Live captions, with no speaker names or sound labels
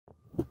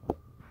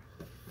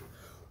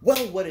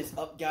Well, what is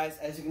up, guys?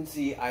 As you can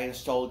see, I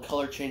installed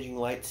color changing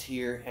lights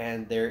here,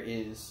 and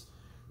it's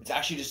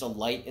actually just a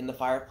light in the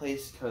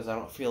fireplace because I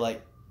don't feel like...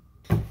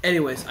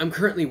 Anyways, I'm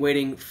currently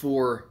waiting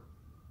for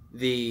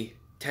the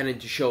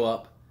tenant to show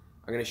up.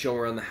 I'm going to show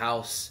him around the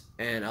house,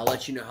 and I'll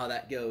let you know how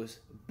that goes.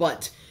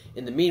 But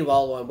in the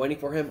meanwhile, while I'm waiting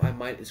for him, I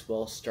might as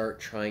well start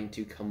trying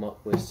to come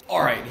up with...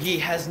 Alright, he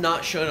has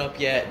not shown up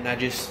yet, and I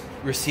just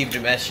received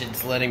a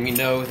message letting me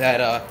know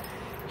that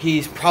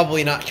he's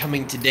probably not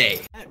coming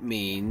today. That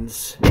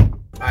means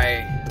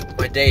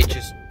my day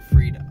just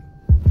freed up.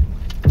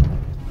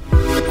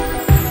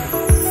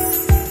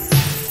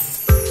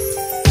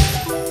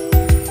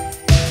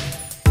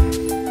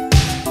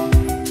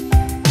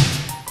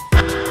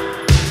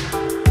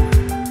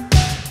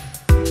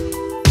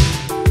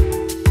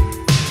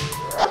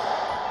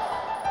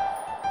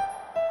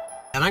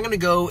 And I'm gonna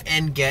go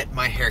and get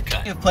my haircut.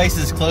 I have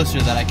places closer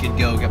that I could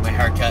go get my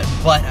haircut,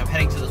 but I'm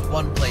heading to this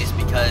one place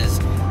because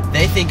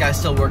they think I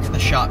still work at the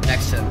shop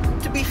next to them.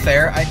 To be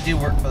fair, I do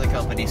work for the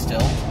company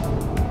still.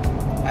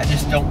 I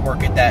just don't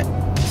work at that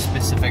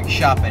specific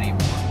shop anymore.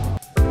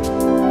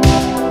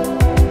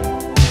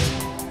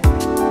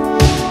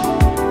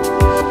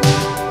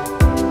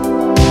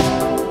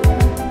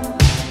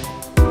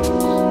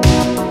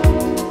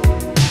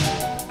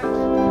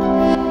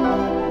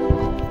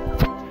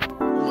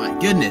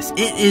 Goodness,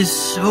 it is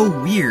so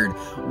weird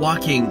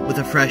walking with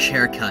a fresh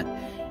haircut.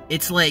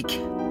 It's like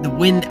the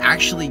wind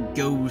actually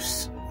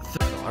goes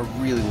through. I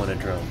really want a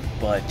drone,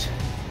 but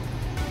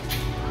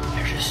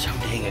they're just so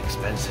dang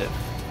expensive.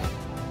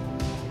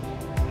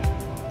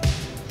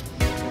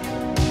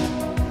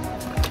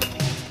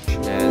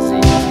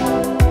 Snazzy.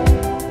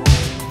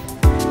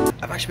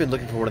 I've actually been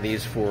looking for one of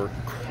these for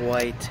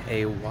quite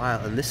a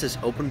while, and this is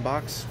open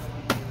box.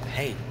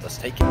 Hey, let's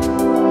take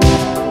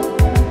it.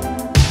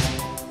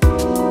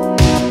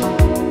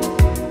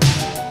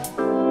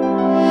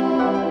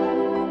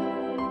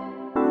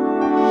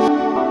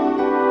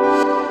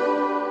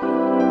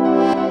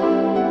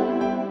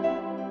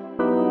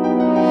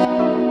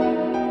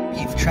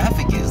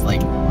 Traffic is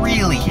like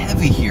really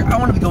heavy here. I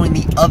want to be going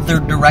the other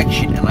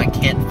direction and I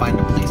can't find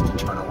a place to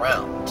turn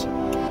around.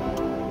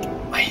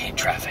 I hate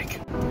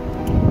traffic.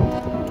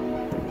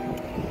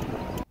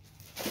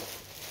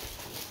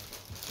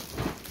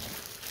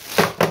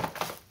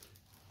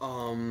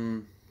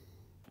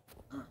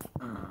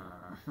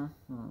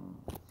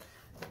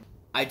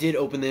 I did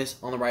open this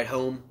on the ride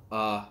home.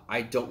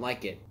 I don't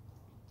like it.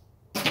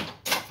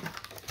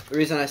 The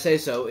reason I say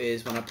so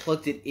is when I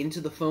plugged it into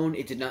the phone,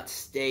 it did not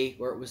stay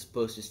where it was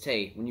supposed to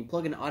stay. When you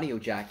plug an audio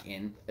jack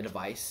in a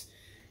device,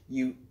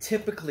 you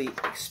typically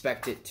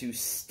expect it to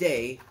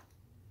stay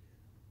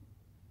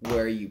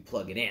where you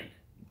plug it in.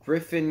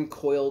 Griffin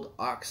coiled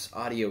aux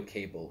audio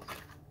cable.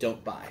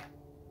 Don't buy.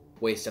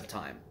 Waste of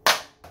time.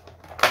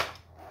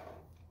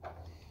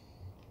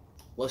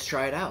 Let's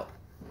try it out.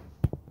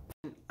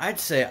 I'd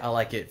say I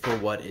like it for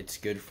what it's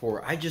good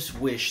for. I just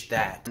wish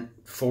that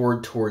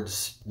forward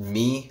towards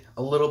me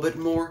a little bit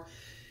more.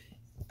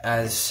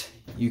 As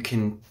you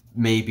can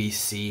maybe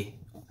see,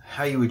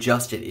 how you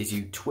adjust it is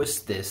you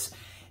twist this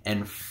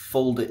and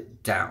fold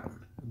it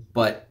down.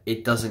 But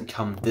it doesn't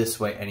come this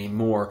way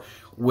anymore,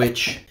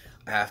 which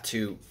I have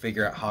to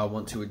figure out how I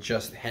want to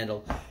adjust the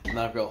handle. And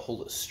then I've got to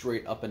hold it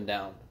straight up and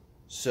down.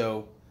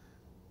 So,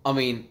 I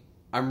mean,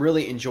 I'm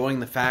really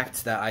enjoying the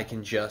fact that I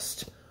can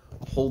just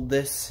hold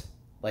this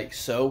like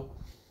so,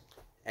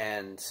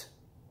 and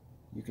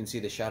you can see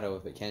the shadow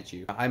of it, can't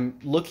you? I'm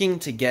looking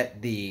to get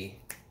the,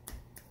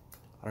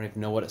 I don't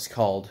even know what it's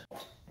called.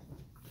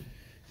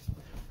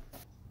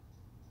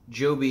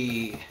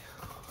 Joby,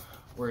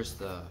 where's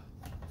the,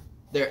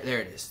 there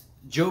it is.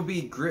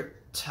 Joby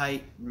Grip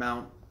Tight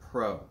Mount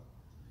Pro.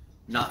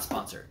 Not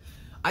sponsored.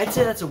 I'd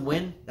say that's a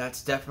win.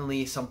 That's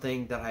definitely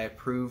something that I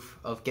approve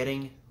of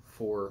getting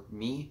for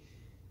me.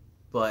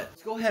 But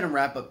let's go ahead and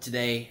wrap up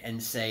today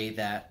and say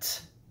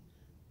that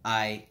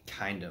I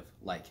kind of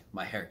like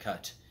my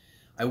haircut.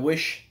 I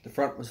wish the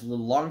front was a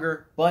little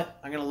longer, but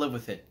I'm going to live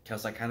with it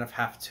because I kind of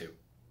have to.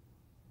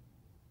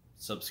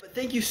 Subscribe.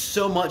 Thank you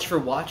so much for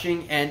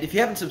watching, and if you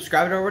haven't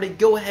subscribed already,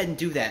 go ahead and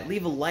do that.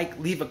 Leave a like,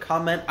 leave a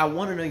comment. I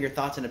want to know your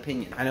thoughts and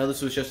opinions. I know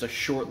this was just a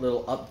short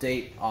little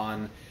update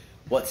on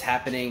what's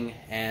happening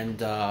and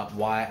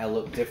why I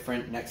look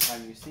different next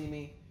time you see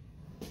me.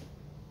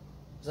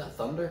 Is that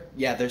thunder?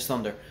 Yeah, there's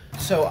thunder.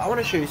 So I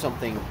want to show you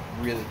something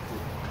really cool.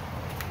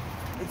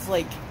 It's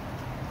like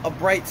a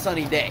bright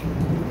sunny day,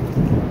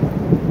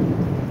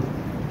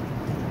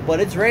 but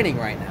it's raining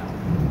right now.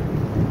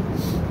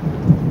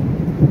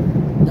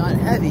 Not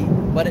heavy,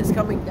 but it's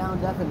coming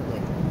down definitely.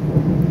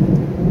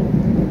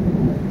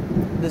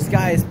 The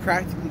sky is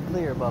practically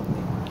clear above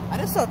me. I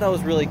just thought that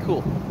was really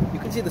cool. You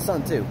can see the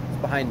sun too,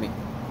 it's behind me.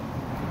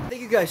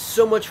 Thank you guys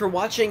so much for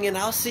watching, and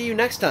I'll see you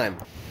next time.